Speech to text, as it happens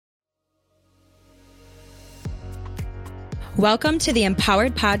Welcome to the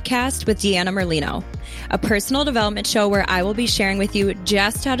Empowered Podcast with Deanna Merlino, a personal development show where I will be sharing with you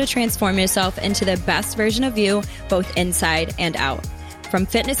just how to transform yourself into the best version of you, both inside and out. From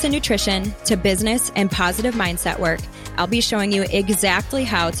fitness and nutrition to business and positive mindset work, I'll be showing you exactly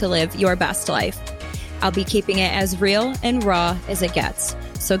how to live your best life. I'll be keeping it as real and raw as it gets.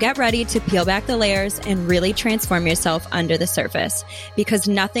 So get ready to peel back the layers and really transform yourself under the surface, because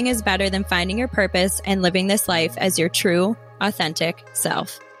nothing is better than finding your purpose and living this life as your true, authentic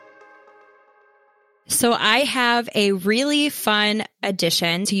self. So I have a really fun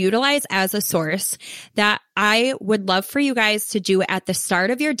addition to utilize as a source that I would love for you guys to do at the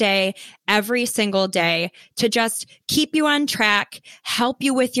start of your day, every single day, to just keep you on track, help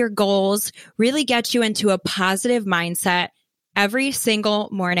you with your goals, really get you into a positive mindset every single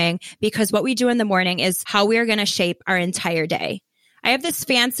morning, because what we do in the morning is how we are going to shape our entire day. I have this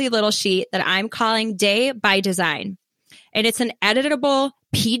fancy little sheet that I'm calling Day by Design, and it's an editable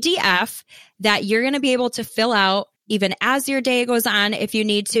PDF that you're going to be able to fill out even as your day goes on if you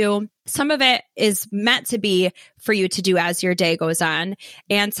need to. Some of it is meant to be for you to do as your day goes on.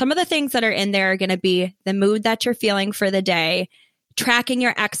 And some of the things that are in there are going to be the mood that you're feeling for the day, tracking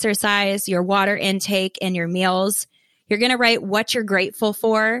your exercise, your water intake, and your meals. You're going to write what you're grateful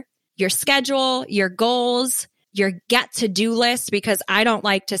for, your schedule, your goals, your get to-do list, because I don't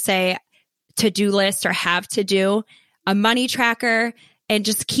like to say to-do list or have to do, a money tracker, and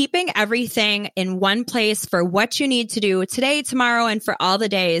just keeping everything in one place for what you need to do today, tomorrow, and for all the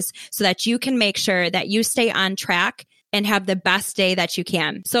days so that you can make sure that you stay on track and have the best day that you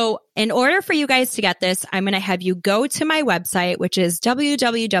can. So in order for you guys to get this, I'm going to have you go to my website, which is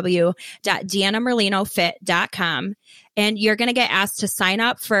www.deannamerlinofit.com. And you're going to get asked to sign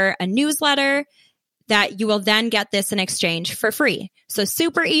up for a newsletter that you will then get this in exchange for free. So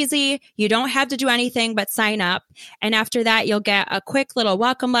super easy. You don't have to do anything but sign up. And after that, you'll get a quick little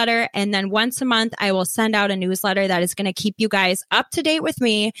welcome letter. And then once a month, I will send out a newsletter that is going to keep you guys up to date with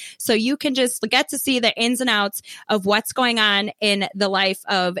me, so you can just get to see the ins and outs of what's going on in the life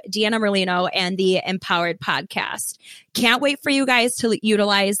of Deanna Merlino and the Empowered Podcast. Can't wait for you guys to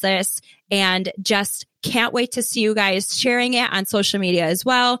utilize this, and just can't wait to see you guys sharing it on social media as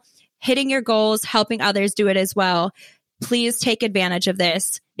well, hitting your goals, helping others do it as well. Please take advantage of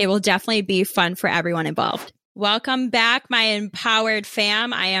this. It will definitely be fun for everyone involved. Welcome back, my Empowered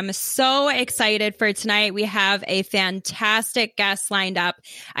fam. I am so excited for tonight. We have a fantastic guest lined up.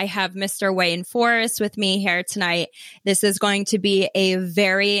 I have Mr. Wayne Forrest with me here tonight. This is going to be a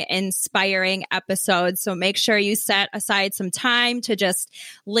very inspiring episode, so make sure you set aside some time to just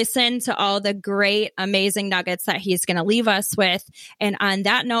listen to all the great, amazing nuggets that he's going to leave us with. And on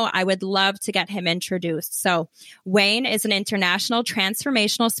that note, I would love to get him introduced. So Wayne is an international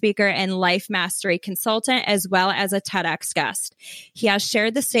transformational speaker and life mastery consultant, as well as a TEDx guest. He has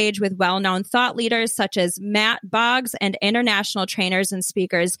shared the stage with well-known thought leaders such as Matt Boggs and international trainers and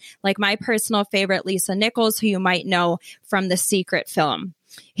speakers like my personal favorite, Lisa Nichols, who you might know from The Secret film.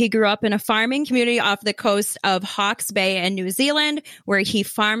 He grew up in a farming community off the coast of Hawke's Bay in New Zealand, where he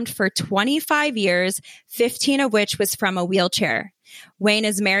farmed for 25 years, 15 of which was from a wheelchair. Wayne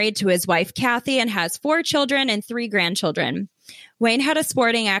is married to his wife, Kathy, and has 4 children and 3 grandchildren. Wayne had a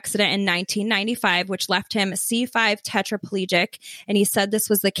sporting accident in 1995, which left him C5 tetraplegic, and he said this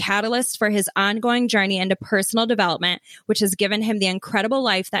was the catalyst for his ongoing journey into personal development, which has given him the incredible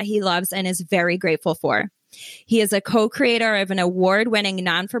life that he loves and is very grateful for. He is a co-creator of an award-winning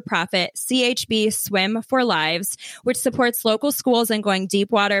non-for-profit CHB Swim for Lives, which supports local schools in going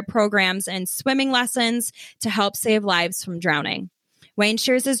deep water programs and swimming lessons to help save lives from drowning. Wayne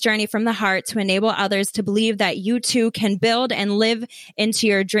shares his journey from the heart to enable others to believe that you too can build and live into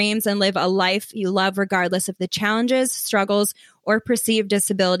your dreams and live a life you love, regardless of the challenges, struggles, or perceived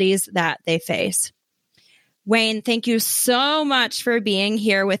disabilities that they face. Wayne, thank you so much for being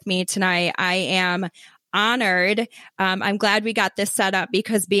here with me tonight. I am honored. I'm glad we got this set up,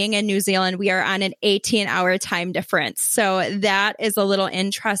 because being in New Zealand, we are on an 18-hour time difference. So that is a little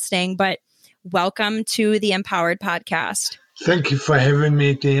interesting, but welcome to the Empowered Podcast. Thank you for having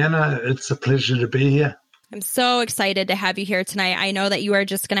me, Deanna. It's a pleasure to be here. I'm so excited to have you here tonight. I know that you are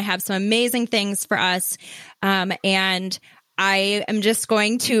just going to have some amazing things for us. And I am just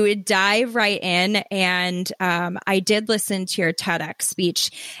going to dive right in. And I did listen to your TEDx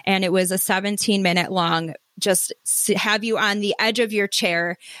speech, and it was a 17-minute long, just have you on the edge of your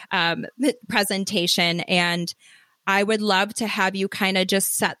chair presentation. And I would love to have you kind of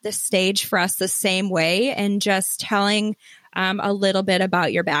just set the stage for us the same way, and just telling a little bit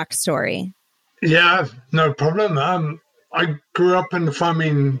about your backstory. Yeah, no problem. I grew up in the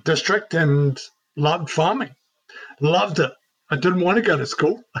farming district and loved farming. Loved it. I didn't want to go to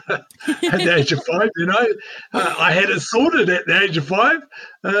school at the age of 5, I had it sorted at the age of 5,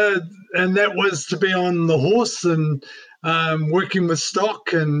 and that was to be on the horse and working with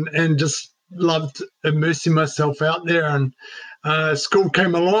stock and just loved immersing myself out there. And school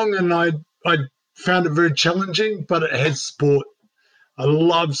came along, and I found it very challenging, but it had sport. I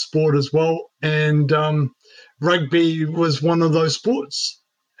love sport as well, and rugby was one of those sports.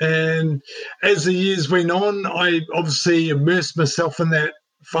 And as the years went on, I obviously immersed myself in that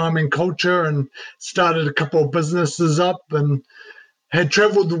farming culture and started a couple of businesses up and had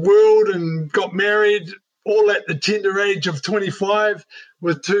traveled the world and got married all at the tender age of 25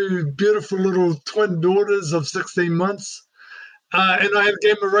 with 2 beautiful little twin daughters of 16 months. And I had a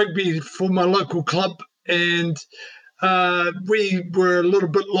game of rugby for my local club, and we were a little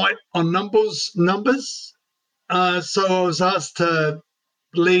bit light on numbers. So I was asked to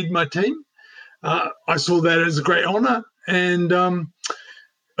lead my team. I saw that as a great honour, and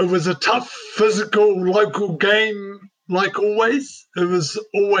it was a tough, physical, local game, like always. It was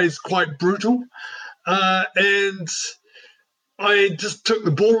always quite brutal, and I just took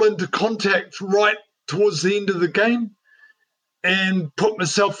the ball into contact right towards the end of the game and put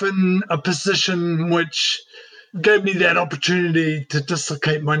myself in a position which gave me that opportunity to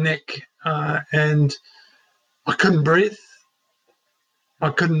dislocate my neck, and I couldn't breathe. I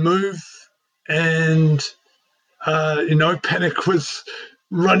couldn't move, and, panic was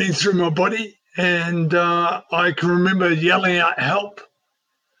running through my body, and I can remember yelling out, help,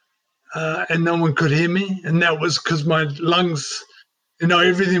 and no one could hear me, and that was because my lungs,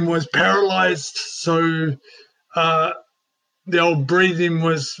 everything was paralyzed, so the old breathing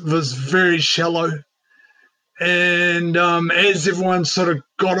was very shallow, and as everyone sort of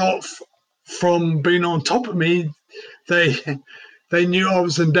got off from being on top of me, they knew I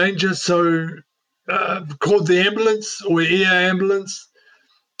was in danger, so called the ambulance or ER ambulance.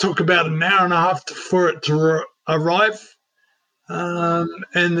 Took about an hour and a half for it to arrive.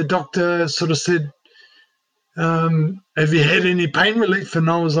 And the doctor sort of said, have you had any pain relief? And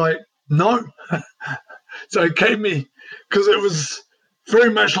I was like, no. So it gave me, because it was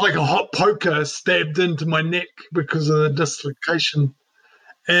very much like a hot poker stabbed into my neck because of the dislocation.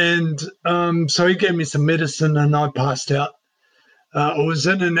 And so he gave me some medicine and I passed out. I was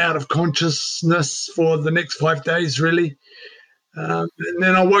in and out of consciousness for the next 5 days, really. And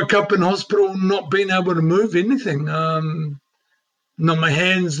then I woke up in hospital not being able to move anything. Not my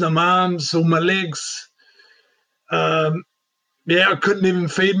hands, not my arms, or my legs. I couldn't even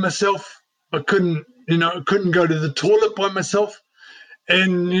feed myself. I couldn't go to the toilet by myself.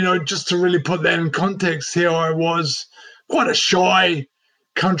 And, just to really put that in context, here I was, quite a shy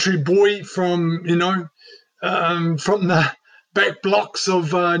country boy from the back blocks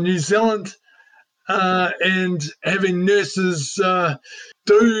of New Zealand, and having nurses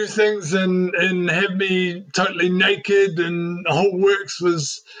do things and have me totally naked and the whole works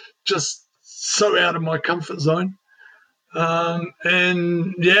was just so out of my comfort zone.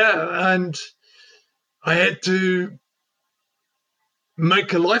 And I had to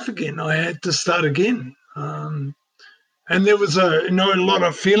make a life again. I had to start again. And there was a lot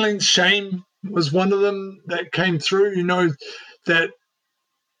of feelings. Shame was one of them that came through, that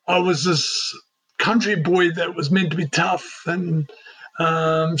I was this country boy that was meant to be tough and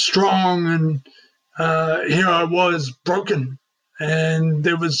strong, and here I was broken, and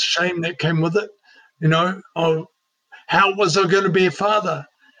there was shame that came with it. How was I going to be a father?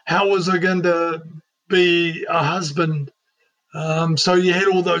 How was I going to be a husband? So you had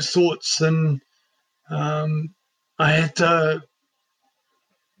all those thoughts, and I had to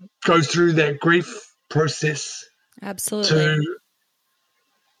go through that grief process. Absolutely. To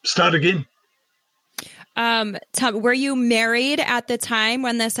start again. Tom, were you married at the time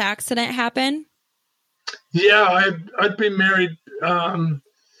when this accident happened? Yeah, I'd been married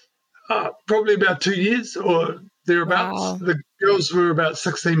probably about 2 years or thereabouts. Wow. The girls were about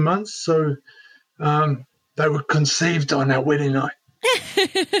 16 months, so they were conceived on our wedding night.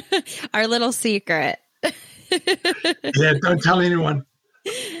 Our little secret. Yeah, don't tell anyone.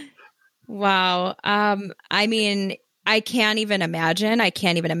 Wow. I mean, I can't even imagine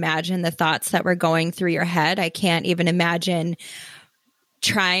the thoughts that were going through your head. I can't even imagine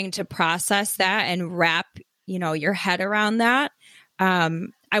trying to process that and wrap, your head around that.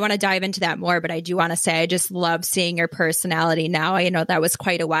 I want to dive into that more, but I do want to say I just love seeing your personality now. I know that was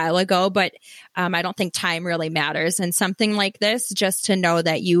quite a while ago, but I don't think time really matters. And something like this, just to know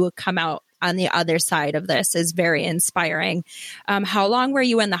that you come out on the other side of this is very inspiring. How long were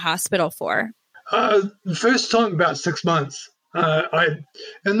you in the hospital for? The first time about 6 months.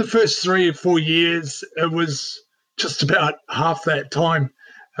 In the first 3 or 4 years, it was just about half that time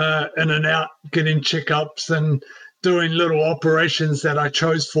in and out, getting checkups and doing little operations that I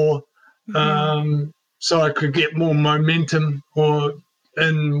chose for, so I could get more momentum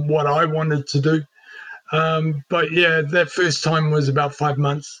in what I wanted to do. But yeah, that first time was about 5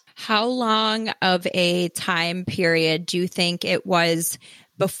 months. How long of a time period do you think it was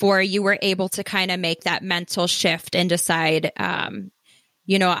before you were able to kind of make that mental shift and decide, I'm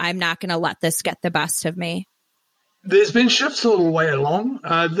not going to let this get the best of me? There's been shifts all the way along.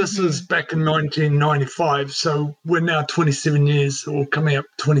 This is back in 1995, so we're now 27 years, or coming up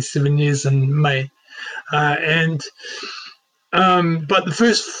 27 years in May. But the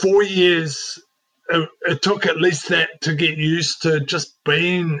first 4 years, it took at least that to get used to just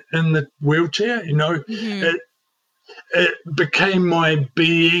being in the wheelchair. It became my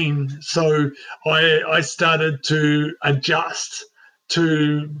being. So I started to adjust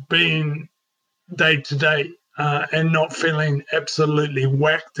to being day to day. And not feeling absolutely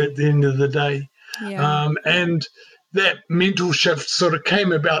whacked at the end of the day. Yeah. And that mental shift sort of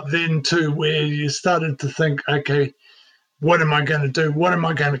came about then too, where you started to think, okay, what am I going to do? What am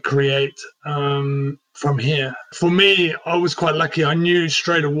I going to create from here? For me, I was quite lucky. I knew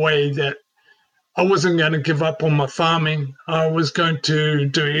straight away that I wasn't going to give up on my farming. I was going to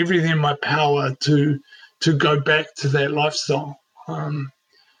do everything in my power to go back to that lifestyle.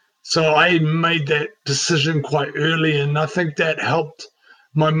 So I made that decision quite early, and I think that helped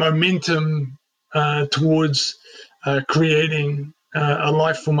my momentum towards creating a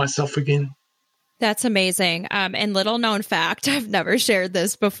life for myself again. That's amazing. And little known fact, I've never shared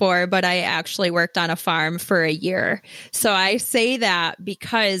this before, but I actually worked on a farm for a year. So I say that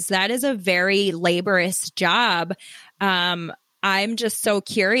because that is a very laborious job. I'm just so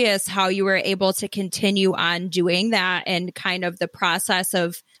curious how you were able to continue on doing that and kind of the process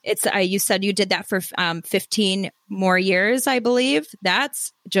of you said you did that for 15 more years, I believe.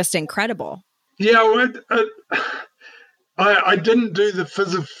 That's just incredible. Yeah, I didn't do the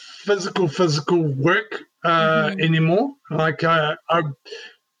physical work anymore. Like I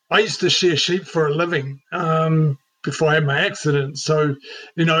used to shear sheep for a living before I had my accident. So,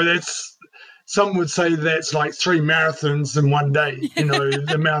 that's, some would say that's like 3 marathons in one day,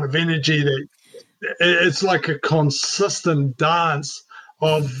 the amount of energy that it's like a consistent dance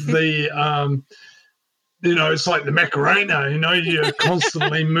of the, it's like the Macarena, you're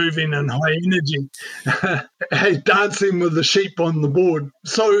constantly moving in high energy, hey, dancing with the sheep on the board.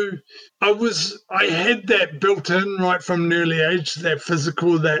 So I had that built in right from an early age, that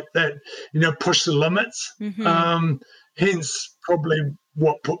physical, that push the limits. Hence probably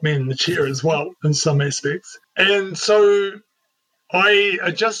what put me in the chair as well in some aspects. And so I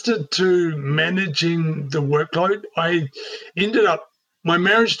adjusted to managing the workload. I ended up, my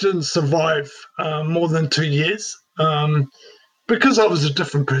marriage didn't survive more than 2 years because I was a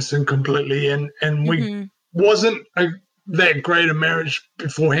different person completely, and we wasn't that great a marriage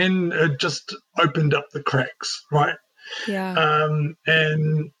beforehand. It just opened up the cracks, right? Yeah.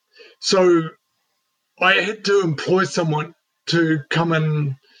 And so I had to employ someone to come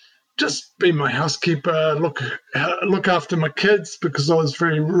and just be my housekeeper, look after my kids because I was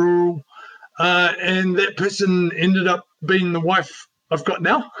very rural. And that person ended up being the wife I've got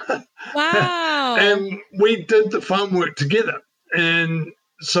now. Wow. And we did the farm work together. And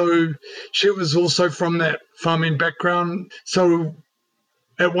so she was also from that farming background. So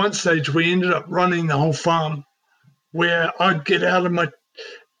at one stage, we ended up running the whole farm where I'd get out of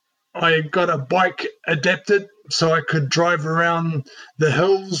I got a bike adapted so I could drive around the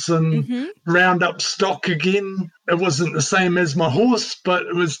hills and round up stock again. It wasn't the same as my horse, but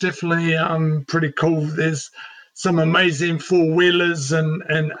it was definitely pretty cool. There's some amazing four-wheelers and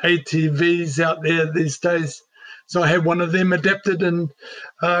ATVs out there these days. So I had one of them adapted and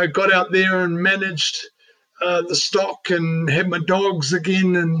got out there and managed the stock and had my dogs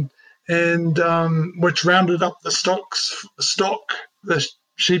again and which rounded up the stock, the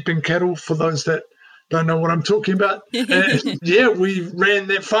sheep and cattle, for those that don't know what I'm talking about. And yeah, we ran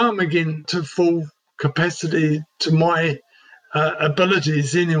that farm again to full capacity to my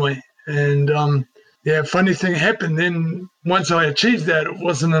abilities anyway. And funny thing happened then. Once I achieved that, it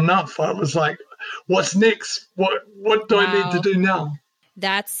wasn't enough. I was like, what's next? What do I need to do now?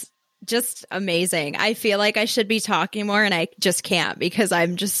 That's just amazing. I feel like I should be talking more and I just can't because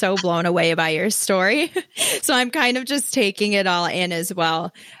I'm just so blown away by your story. So I'm kind of just taking it all in as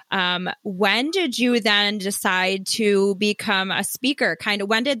well. When did you then decide to become a speaker? Kind of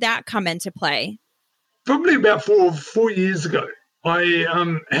when did that come into play? Probably about four years ago.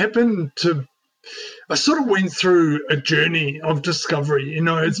 I happened to I sort of went through a journey of discovery.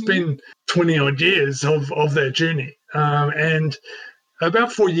 It's been 20 odd years of that journey. And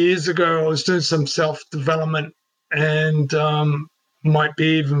about 4 years ago, I was doing some self-development, and might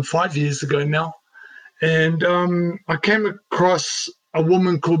be even 5 years ago now. And I came across a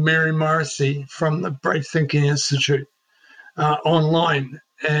woman called Mary Morrissey from the Brave Thinking Institute online,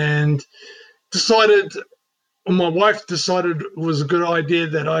 and my wife decided it was a good idea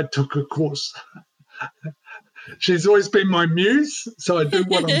that I took a course. She's always been my muse, so I do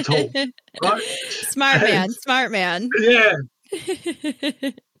what I'm told. Right? Smart man. Yeah.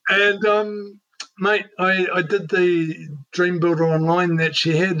 And mate, I did the Dream Builder online that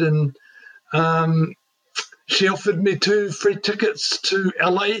she had, and she offered me 2 free tickets to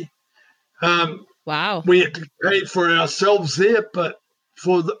LA. Wow. We had to pay for ourselves there, but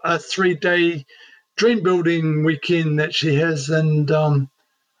for a 3-day dream building weekend that she has, and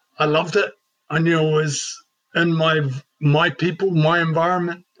I loved it. I knew it was in my people, my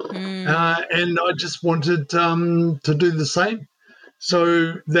environment, and I just wanted to do the same.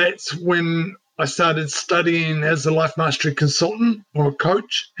 So that's when I started studying as a life mastery consultant or a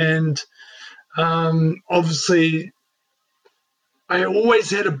coach, and obviously I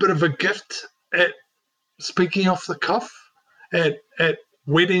always had a bit of a gift at speaking off the cuff at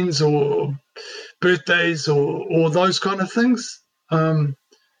weddings or birthdays or those kind of things.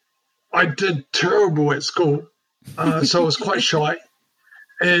 I did terrible at school, so I was quite shy.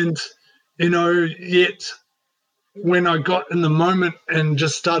 And, yet when I got in the moment and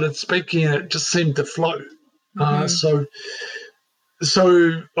just started speaking, it just seemed to flow. So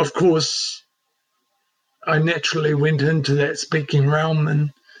of course, I naturally went into that speaking realm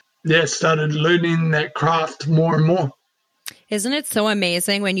and started learning that craft more and more. Isn't it so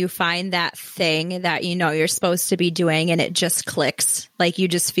amazing when you find that thing that you're supposed to be doing and it just clicks? Like you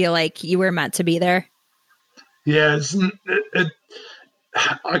just feel like you were meant to be there? Yeah,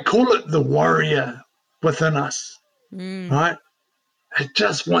 I call it the warrior within us, right? It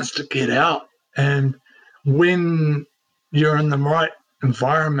just wants to get out. And when you're in the right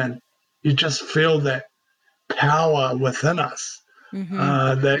environment, you just feel that power within us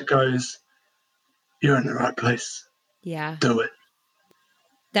that goes, you're in the right place. Yeah. Do it.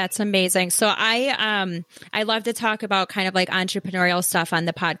 That's amazing. So I love to talk about kind of like entrepreneurial stuff on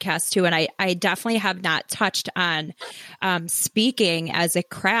the podcast too. And I definitely have not touched on speaking as a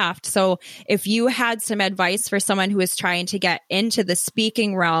craft. So if you had some advice for someone who is trying to get into the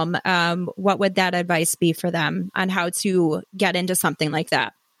speaking realm, what would that advice be for them on how to get into something like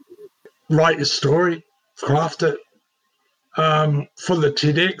that? Write your story, craft it. For the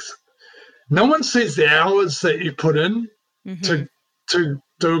TEDx, no one sees the hours that you put in to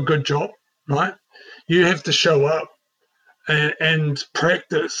do a good job, right? You have to show up and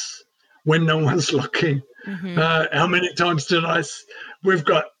practice when no one's looking. How many times we've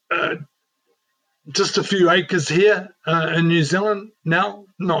got just a few acres here in New Zealand now.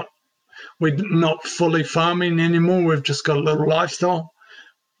 We're not fully farming anymore. We've just got a little lifestyle.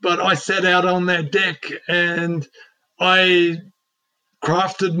 But I sat out on that deck and I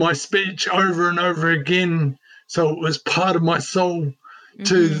crafted my speech over and over again, so it was part of my soul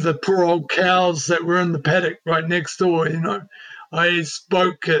to the poor old cows that were in the paddock right next door. I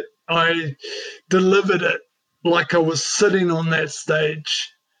spoke it, I delivered it like I was sitting on that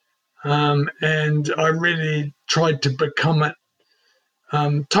stage, and I really tried to become it.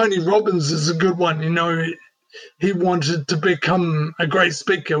 Tony Robbins is a good one. He wanted to become a great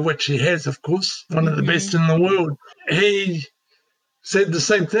speaker, which he has, of course, one of the best in the world. He said the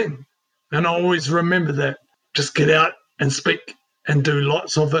same thing. And I always remember that. Just get out and speak and do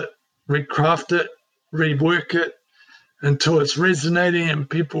lots of it, recraft it, rework it until it's resonating and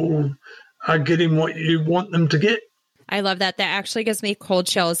people are getting what you want them to get. I love that. That actually gives me cold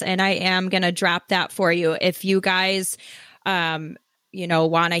chills. And I am going to drop that for you. If you guys,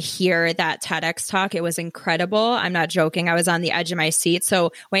 want to hear that TEDx talk, it was incredible. I'm not joking. I was on the edge of my seat.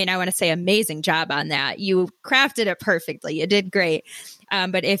 So Wayne, I want to say amazing job on that. You crafted it perfectly. You did great.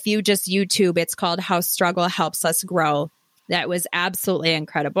 But if you just YouTube, it's called How Struggle Helps Us Grow. That was absolutely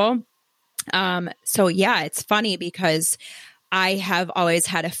incredible. So yeah, it's funny because I have always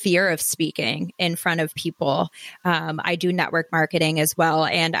had a fear of speaking in front of people. I do network marketing as well.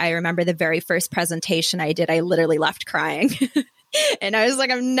 And I remember the very first presentation I did, I literally left crying. And I was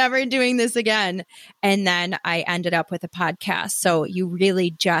like, I'm never doing this again. And then I ended up with a podcast. So you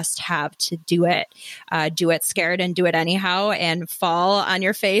really just have to do it scared and do it anyhow and fall on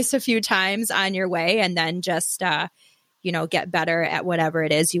your face a few times on your way. And then just, get better at whatever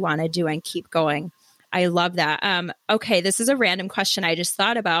it is you want to do and keep going. I love that. Okay. This is a random question I just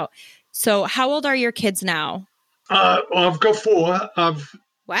thought about. So how old are your kids now? I've got 4. I've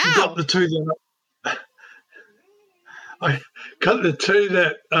got Wow. the 2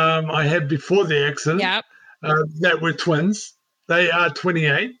 that I had before the accident Yep. that were twins. They are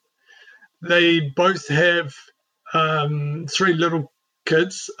 28. They both have 3 little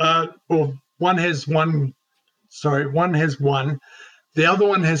kids. Or one has one. Sorry, one has 1. The other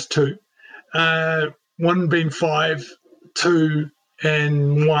one has 2. One being 5, 2,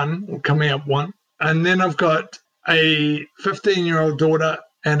 and 1, or coming up 1. And then I've got a 15-year-old daughter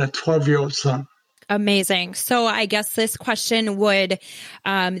and a 12-year-old son. Amazing. So I guess this question would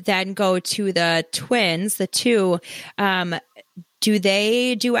then go to the twins, the 2. Do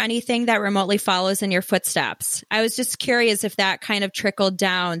they do anything that remotely follows in your footsteps? I was just curious if that kind of trickled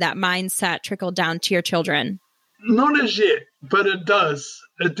down, that mindset trickled down to your children. Not as yet, but it does.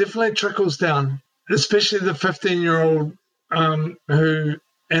 It definitely trickles down, especially the 15-year-old who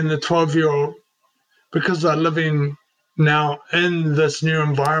and the 12-year-old, because they're living now in this new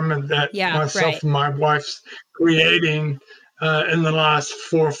environment that myself and my wife's creating in the last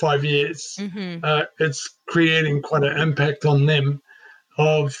 4 or 5 years. It's creating quite an impact on them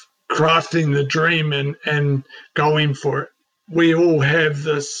of crafting the dream and going for it. We all have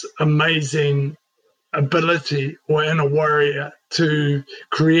this amazing ability or inner warrior to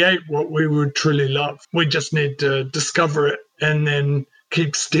create what we would truly love. We just need to discover it and then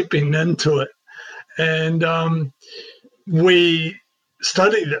keep stepping into it. And we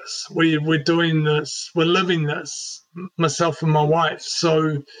study this. We're doing this. We're living this, myself and my wife.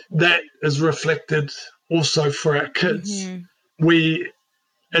 So that is reflected also for our kids. We,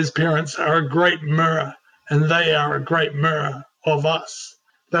 as parents, are a great mirror, and they are a great mirror of us.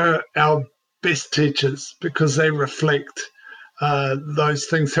 They're our best teachers because they reflect those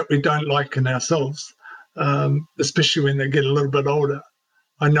things that we don't like in ourselves, especially when they get a little bit older.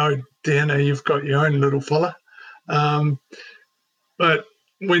 I know, Deanna, you've got your own little fella. But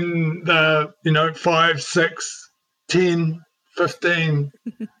when they're, 5, 6, 10, 15,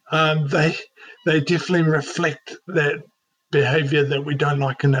 they definitely reflect that behavior that we don't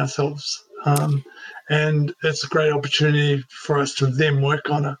like in ourselves. And it's a great opportunity for us to then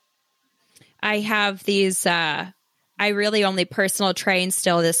work on it. I have these, I really only personal train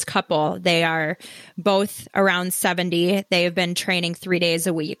still this couple. They are both around 70. They have been training 3 days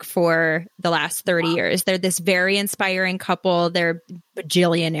a week for the last 30 years. They're this very inspiring couple. They're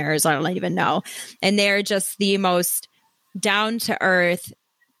bajillionaires. I don't even know. And they're just the most down to earth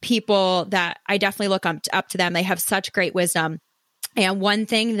people that I definitely look up to them. They have such great wisdom. And one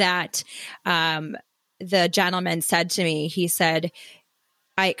thing that the gentleman said to me, he said,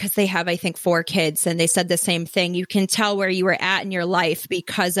 because they have, I think, 4 kids, and they said the same thing. You can tell where you were at in your life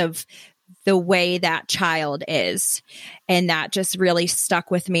because of the way that child is. And that just really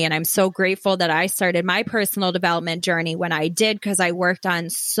stuck with me. And I'm so grateful that I started my personal development journey when I did, because I worked on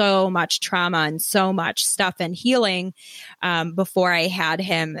so much trauma and so much stuff and healing before I had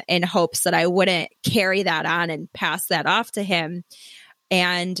him, in hopes that I wouldn't carry that on and pass that off to him.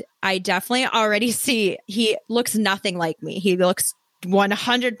 And I definitely already see he looks nothing like me. He looks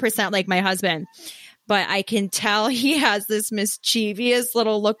 100% like my husband, but I can tell he has this mischievous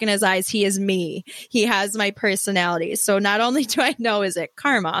little look in his eyes. He is me. He has my personality. So not only do I know is it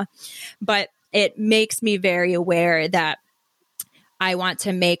karma, but it makes me very aware that I want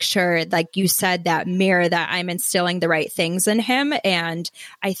to make sure, like you said, that mirror, that I'm instilling the right things in him. And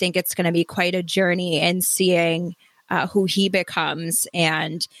I think it's going to be quite a journey in seeing who he becomes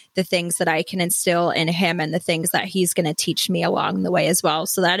and the things that I can instill in him and the things that he's going to teach me along the way as well.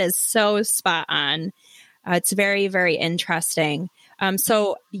 So that is so spot on. It's very, very interesting.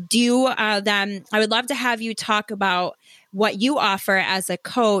 So do you then, I would love to have you talk about what you offer as a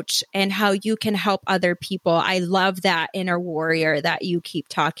coach and how you can help other people. I love that inner warrior that you keep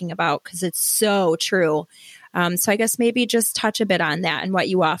talking about, because it's so true. So I guess maybe just touch a bit on that and what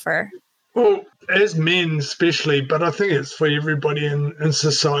you offer. Well, as men especially, but I think it's for everybody in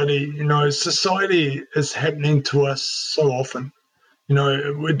society, society is happening to us so often.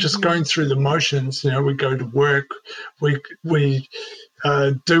 We're just going through the motions. We go to work, we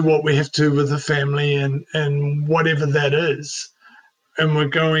do what we have to with the family and whatever that is. And we're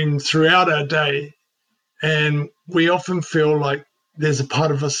going throughout our day, and we often feel like there's a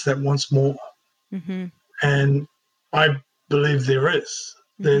part of us that wants more. Mm-hmm. And I believe there is.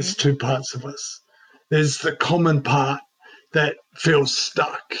 There's 2 parts of us. There's the common part that feels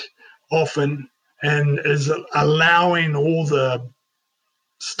stuck often and is allowing all the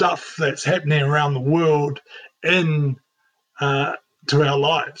stuff that's happening around the world in to our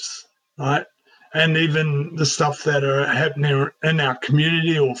lives, right? and even the stuff that are happening in our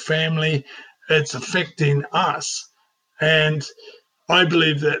community or family, it's affecting us. And I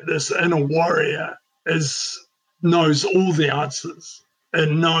believe that this inner warrior knows all the answers. It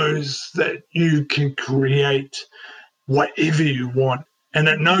knows that you can create whatever you want, and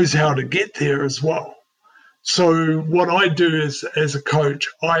it knows how to get there as well. So what I do is, as a coach,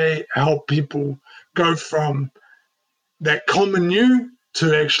 I help people go from that common you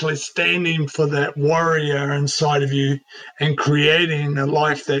to actually standing for that warrior inside of you and creating a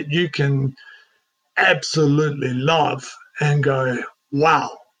life that you can absolutely love and go,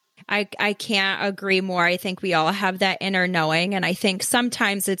 wow. I can't agree more. I think we all have that inner knowing. And I think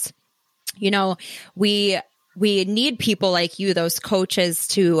sometimes it's, we need people like you, those coaches,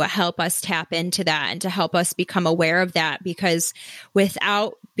 to help us tap into that and to help us become aware of that, because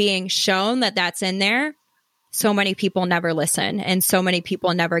without being shown that that's in there, so many people never listen and so many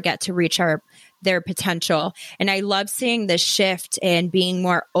people never get to reach their potential. And I love seeing the shift and being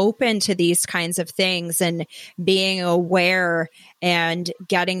more open to these kinds of things and being aware and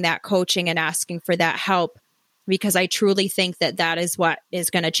getting that coaching and asking for that help, because I truly think that that is what is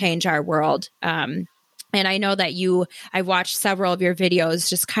going to change our world. And I know that I've watched several of your videos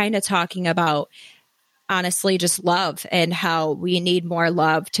just kind of talking about, honestly, just love and how we need more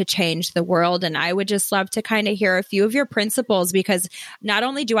love to change the world. And I would just love to kind of hear a few of your principles, because not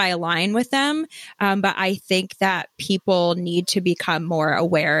only do I align with them, but I think that people need to become more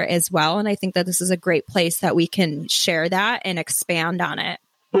aware as well. And I think that this is a great place that we can share that and expand on it.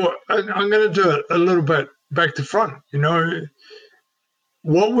 Well, I'm going to do it a little bit back to front.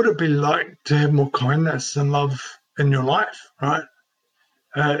 What would it be like to have more kindness and love in your life, right?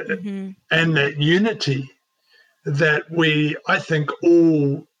 And that unity that I think,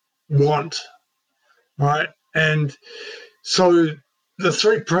 all want, right? And so the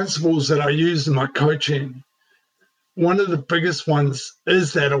 3 principles that I use in my coaching, one of the biggest ones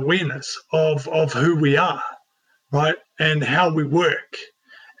is that awareness of who we are, right? And how we work.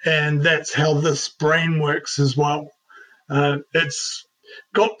 And that's how this brain works as well. It's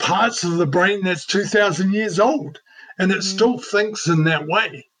got parts of the brain that's 2,000 years old, and it still thinks in that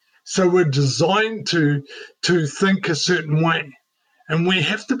way. So we're designed to think a certain way, and we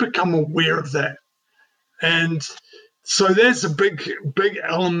have to become aware of that. And so that's a big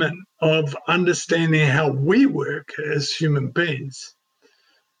element of understanding how we work as human beings,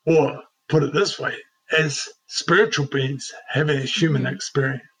 or put it this way, as spiritual beings having a human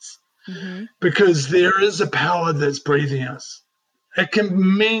experience. Because there is a power that's breathing us. It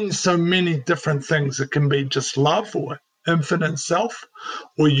can mean so many different things. It can be just love, or infinite self,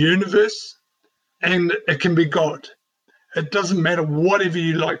 or universe, and it can be God. It doesn't matter whatever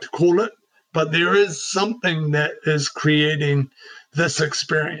you like to call it, but there is something that is creating this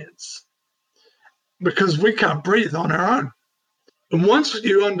experience, because we can't breathe on our own. And once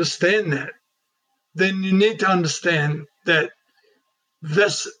you understand that, then you need to understand that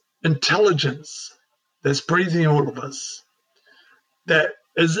this intelligence that's breathing all of us, that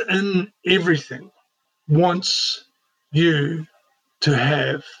is in everything, wants you to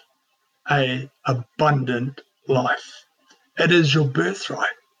have an abundant life. It is your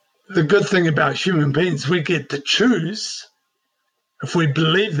birthright. The good thing about human beings, we get to choose if we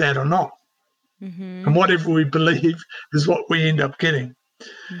believe that or not. And whatever we believe is what we end up getting.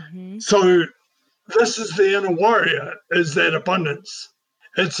 So this is the inner warrior, is that abundance.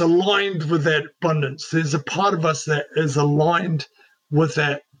 It's aligned with that abundance. There's a part of us that is aligned with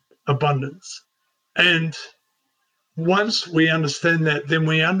that abundance. And once we understand that, then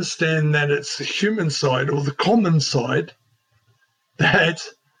we understand that it's the human side, or the common side, that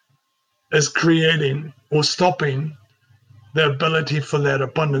is creating or stopping the ability for that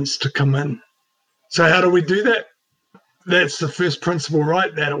abundance to come in. So how do we do that? That's the first principle,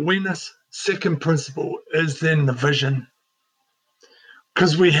 right? That awareness. Second principle is then the vision.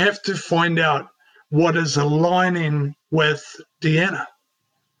 Because we have to find out what is aligning with Deanna.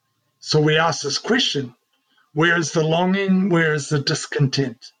 So we ask this question: where is the longing? Where is the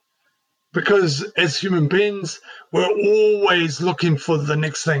discontent? Because as human beings, we're always looking for the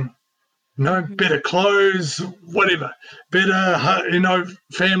next thing. Better clothes, whatever, better,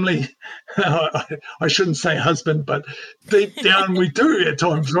 family. I shouldn't say husband, but deep down we do at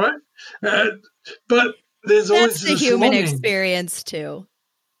times, right? But there's always the this human longing. experience too.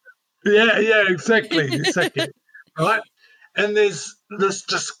 Yeah, exactly, right? And there's this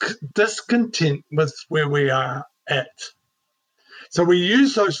discontent with where we are at. So we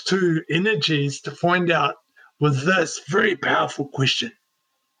use those 2 energies to find out with this very powerful question: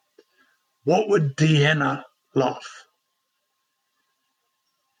 what would Deanna love?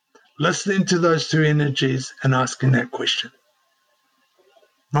 listening to those two energies and asking that question,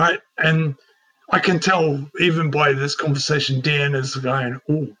 right? And I can tell even by this conversation, Deanna's going,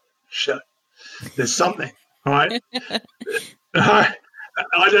 oh, shit, there's something, right? I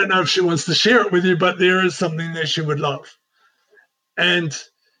don't know if she wants to share it with you, but there is something that she would love. And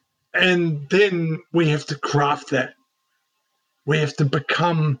then we have to craft that. We have to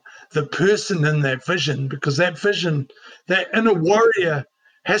become the person in that vision, because that vision, that inner warrior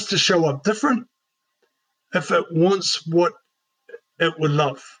has to show up different if it wants what it would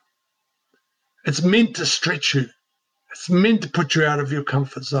love. It's meant to stretch you. It's meant to put you out of your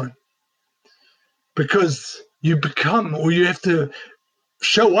comfort zone, because you become, or you have to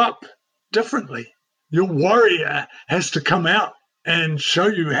show up differently. Your warrior has to come out and show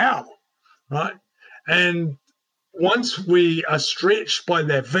you how, right? And once we are stretched by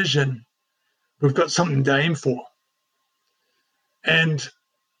that vision, we've got something to aim for. And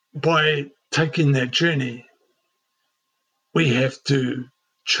by taking that journey, we have to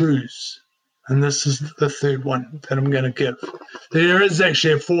choose. And this is the third one that I'm going to give. There is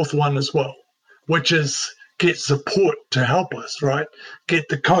actually a fourth one as well, which is get support to help us, right? Get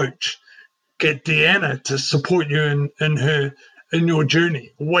the coach, get Deanna to support you in your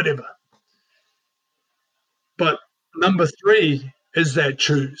journey, whatever. But number 3 is that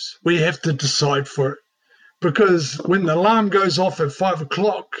choose. We have to decide for it. Because when the alarm goes off at 5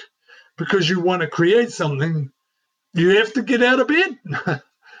 o'clock, because you want to create something, you have to get out of bed.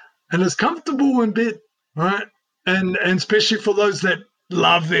 And it's comfortable in bed, right? And especially for those that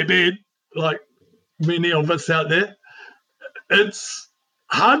love their bed, like many of us out there, it's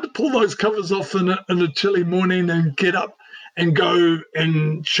hard to pull those covers off in a chilly morning and get up and go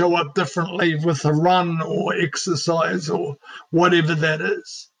and show up differently with a run or exercise or whatever that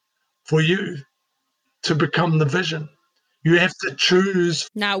is for you to become the vision. You have to choose.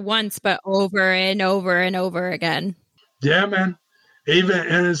 Not once, but over and over and over again. Yeah, man.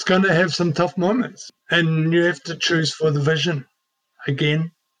 And it's going to have some tough moments. And you have to choose for the vision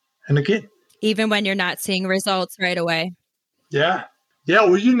again and again. Even when you're not seeing results right away. Yeah. Yeah,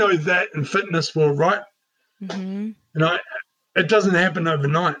 well, you know that in fitness world, right? Mm-hmm. It doesn't happen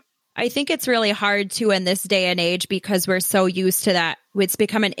overnight. I think it's really hard too in this day and age because we're so used to that. It's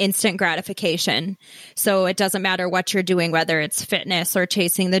become an instant gratification. So it doesn't matter what you're doing, whether it's fitness or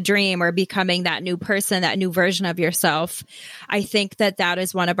chasing the dream or becoming that new person, that new version of yourself. I think that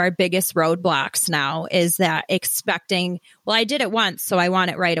is one of our biggest roadblocks now, is that expecting, well, I did it once, so I want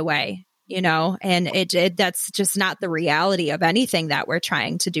it right away. And that's just not the reality of anything that we're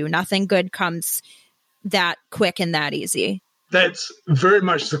trying to do. Nothing good comes that quick and that easy. That's very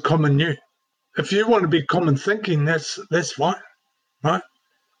much the common you. If you want to be common thinking, that's fine, right?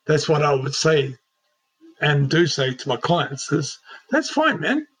 That's what I would say and do say to my clients is, that's fine,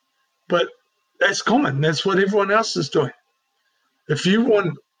 man. But that's common. That's what everyone else is doing. If you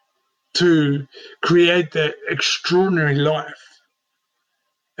want to create that extraordinary life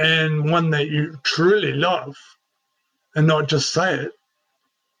and one that you truly love and not just say it,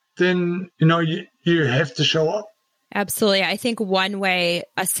 then, you have to show up. Absolutely. I think one way,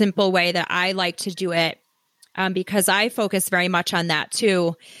 a simple way that I like to do it, because I focus very much on that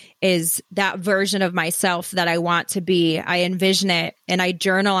too, is that version of myself that I want to be. I envision it and I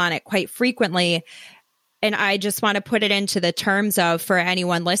journal on it quite frequently. And I just want to put it into the terms of, for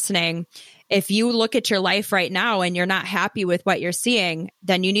anyone listening, if you look at your life right now and you're not happy with what you're seeing,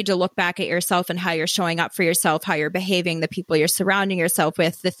 then you need to look back at yourself and how you're showing up for yourself, how you're behaving, the people you're surrounding yourself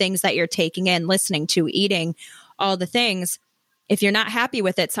with, the things that you're taking in, listening to, eating, all the things. If you're not happy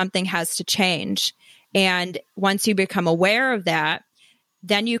with it, something has to change. And once you become aware of that,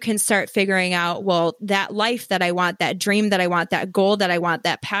 then you can start figuring out, well, that life that I want, that dream that I want, that goal that I want,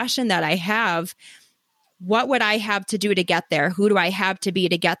 that passion that I have, what would I have to do to get there? Who do I have to be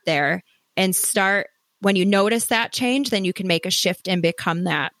to get there? And start, when you notice that change, then you can make a shift and become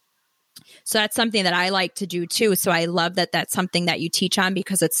that. So that's something that I like to do too. So I love that that's something that you teach on,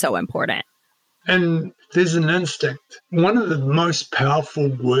 because it's so important. And there's an instinct. One of the most powerful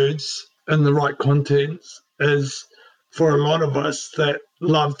words in the right context is, for a lot of us that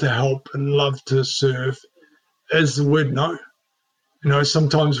love to help and love to serve, is the word no.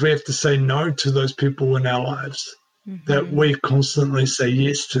 Sometimes we have to say no to those people in our lives that we constantly say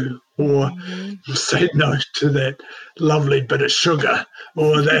yes to, or say no to that lovely bit of sugar,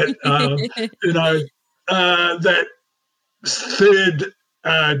 or that, that third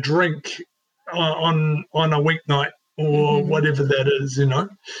drink on a weeknight, or whatever that is,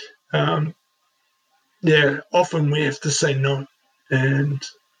 often we have to say no and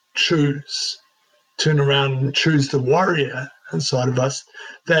turn around and choose the warrior inside of us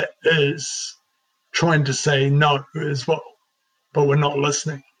that is trying to say no as well, but we're not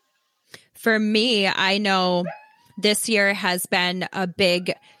listening. For me, I know this year has been a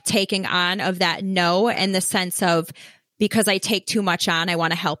big taking on of that no, in the sense of, because I take too much on, I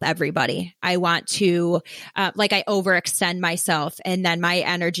want to help everybody. I want to, I overextend myself, and then my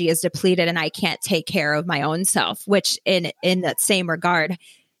energy is depleted and I can't take care of my own self, which in that same regard,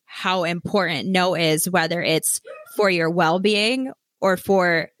 how important no is, whether it's for your well-being or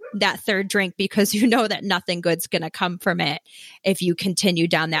for that third drink, because you know that nothing good's going to come from it if you continue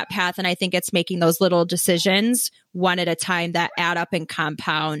down that path. And I think it's making those little decisions one at a time that add up and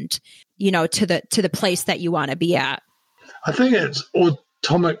compound, to the place that you want to be at. I think it's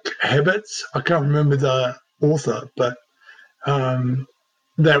Atomic Habits. I can't remember the author, but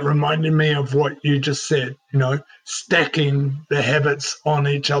that reminded me of what you just said, stacking the habits on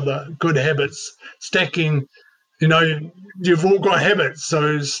each other, good habits, stacking, you've all got habits,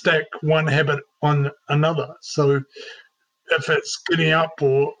 so stack one habit on another. So if it's getting up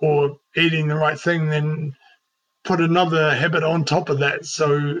or eating the right thing, then put another habit on top of that.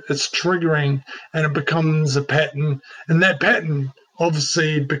 So it's triggering and it becomes a pattern. And that pattern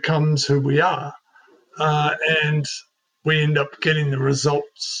obviously becomes who we are. And we end up getting the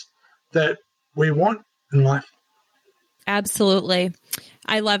results that we want in life. Absolutely.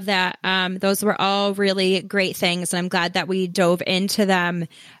 I love that. Those were all really great things, and I'm glad that we dove into them,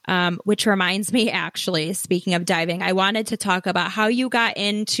 which reminds me, actually, speaking of diving, I wanted to talk about how you got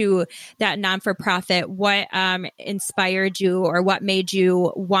into that non-for-profit. What inspired you, or what made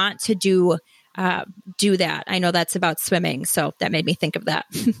you want to do that? I know that's about swimming, so that made me think of that.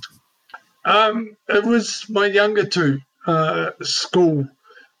 It was my younger two, school,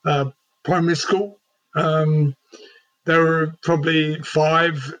 primary school. They were probably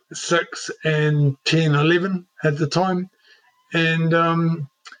 5, 6, and 10, 11 at the time. And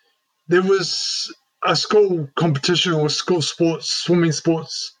there was a school competition or school sports, swimming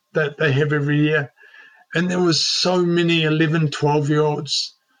sports that they have every year. And there was so many 11,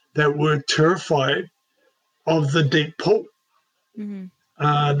 12-year-olds that were terrified of the deep pool,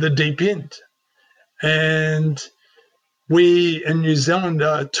 the deep end. And we in New Zealand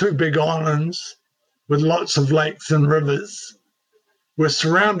are 2 big islands with lots of lakes and rivers. We're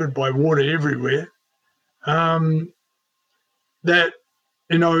surrounded by water everywhere. That,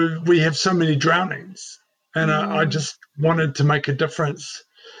 we have so many drownings, and I just wanted to make a difference.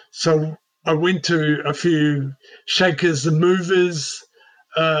 So I went to a few shakers and movers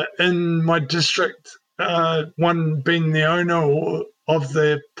in my district, one being the owner of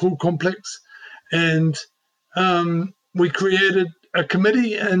the pool complex, and we created a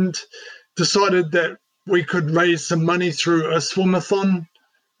committee and decided that we could raise some money through a swimathon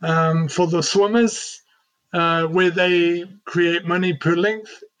for the swimmers, where they create money per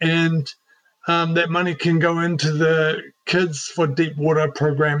length, and that money can go into the kids for deep water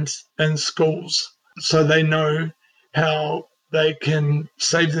programs in schools, so they know how they can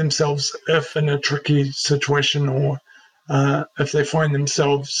save themselves if in a tricky situation, or if they find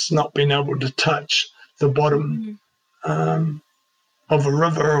themselves not being able to touch the bottom of a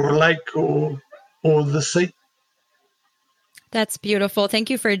river or a lake or the sea. That's beautiful. Thank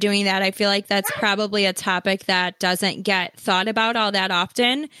you for doing that. I feel like that's probably a topic that doesn't get thought about all that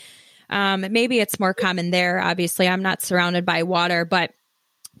often. Maybe it's more common there. Obviously, I'm not surrounded by water, but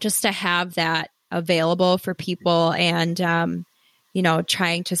just to have that available for people and,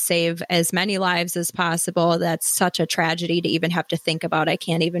 trying to save as many lives as possible. That's such a tragedy to even have to think about. I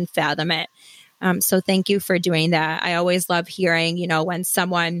can't even fathom it. So thank you for doing that. I always love hearing, when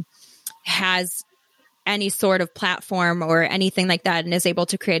someone has any sort of platform or anything like that and is able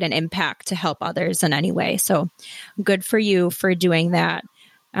to create an impact to help others in any way. So good for you for doing that.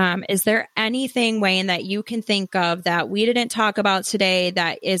 Is there anything, Wayne, that you can think of that we didn't talk about today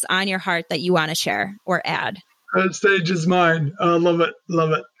that is on your heart that you want to share or add? That stage is mine. I love it.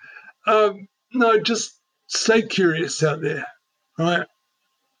 Love it. No, just stay curious out there, right?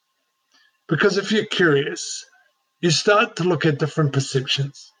 Because if you're curious, you start to look at different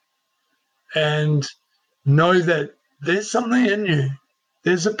perceptions and know that there's something in you.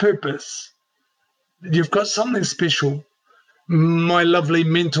 There's a purpose. You've got something special. My lovely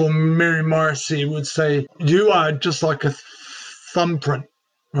mentor, Mary Morrissey, would say, you are just like a thumbprint,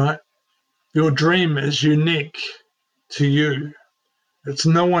 right? Your dream is unique to you. It's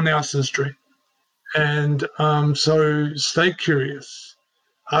no one else's dream. And so stay curious.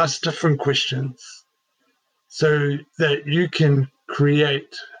 Ask different questions so that you can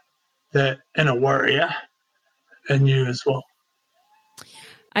create that inner warrior in you as well.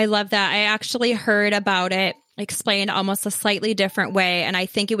 I love that. I actually heard about it explained almost a slightly different way. And I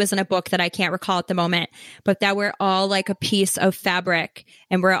think it was in a book that I can't recall at the moment, but that we're all like a piece of fabric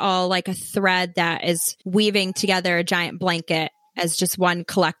and we're all like a thread that is weaving together a giant blanket as just one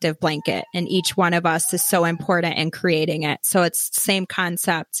collective blanket. And each one of us is so important in creating it. So it's the same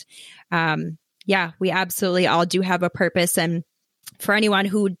concept. Yeah, we absolutely all do have a purpose. And for anyone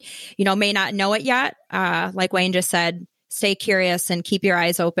who, may not know it yet, like Wayne just said, stay curious and keep your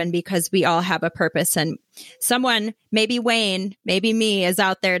eyes open because we all have a purpose. And someone, maybe Wayne, maybe me, is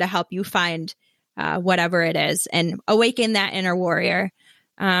out there to help you find whatever it is and awaken that inner warrior.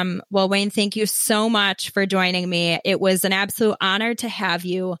 Well, Wayne, thank you so much for joining me. It was an absolute honor to have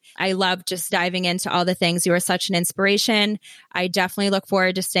you. I love just diving into all the things. You are such an inspiration. I definitely look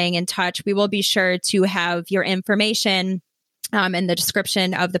forward to staying in touch. We will be sure to have your information in the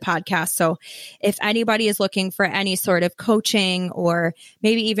description of the podcast. So if anybody is looking for any sort of coaching or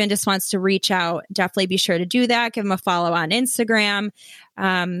maybe even just wants to reach out, definitely be sure to do that. Give them a follow on Instagram.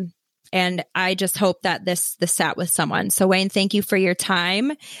 And I just hope that this sat with someone. So Wayne, thank you for your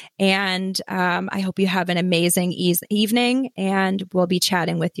time. And I hope you have an amazing evening and we'll be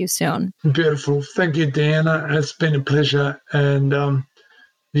chatting with you soon. Beautiful. Thank you, Deanna. It's been a pleasure. And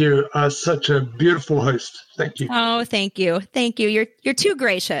you are such a beautiful host. Thank you. Oh, thank you. Thank you. You're too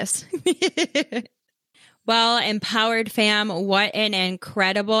gracious. Well, Empowered fam, what an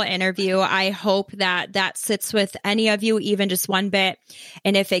incredible interview. I hope that sits with any of you, even just one bit.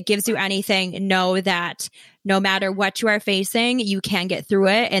 And if it gives you anything, know that no matter what you are facing, you can get through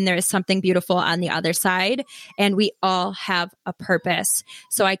it. And there is something beautiful on the other side. And we all have a purpose.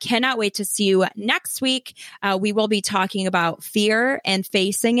 So I cannot wait to see you next week. We will be talking about fear and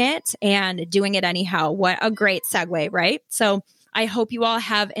facing it and doing it anyhow. What a great segue, right? So I hope you all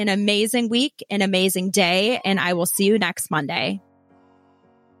have an amazing week, an amazing day, and I will see you next Monday.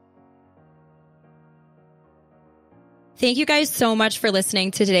 Thank you guys so much for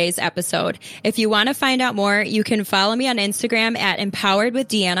listening to today's episode. If you want to find out more, you can follow me on Instagram at Empowered with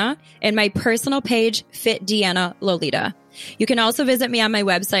Deanna and my personal page, Fit Deanna Lolita. You can also visit me on my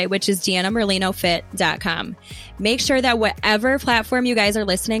website, which is deannamerlinofit.com. Make sure that whatever platform you guys are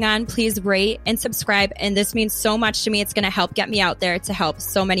listening on, please rate and subscribe. And this means so much to me. It's going to help get me out there to help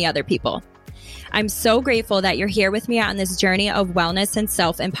so many other people. I'm so grateful that you're here with me on this journey of wellness and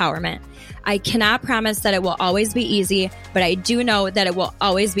self-empowerment. I cannot promise that it will always be easy, but I do know that it will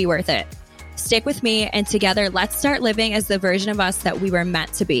always be worth it. Stick with me, and together, let's start living as the version of us that we were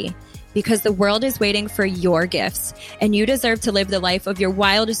meant to be. Because the world is waiting for your gifts, and you deserve to live the life of your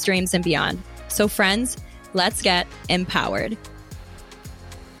wildest dreams and beyond. So friends, let's get empowered.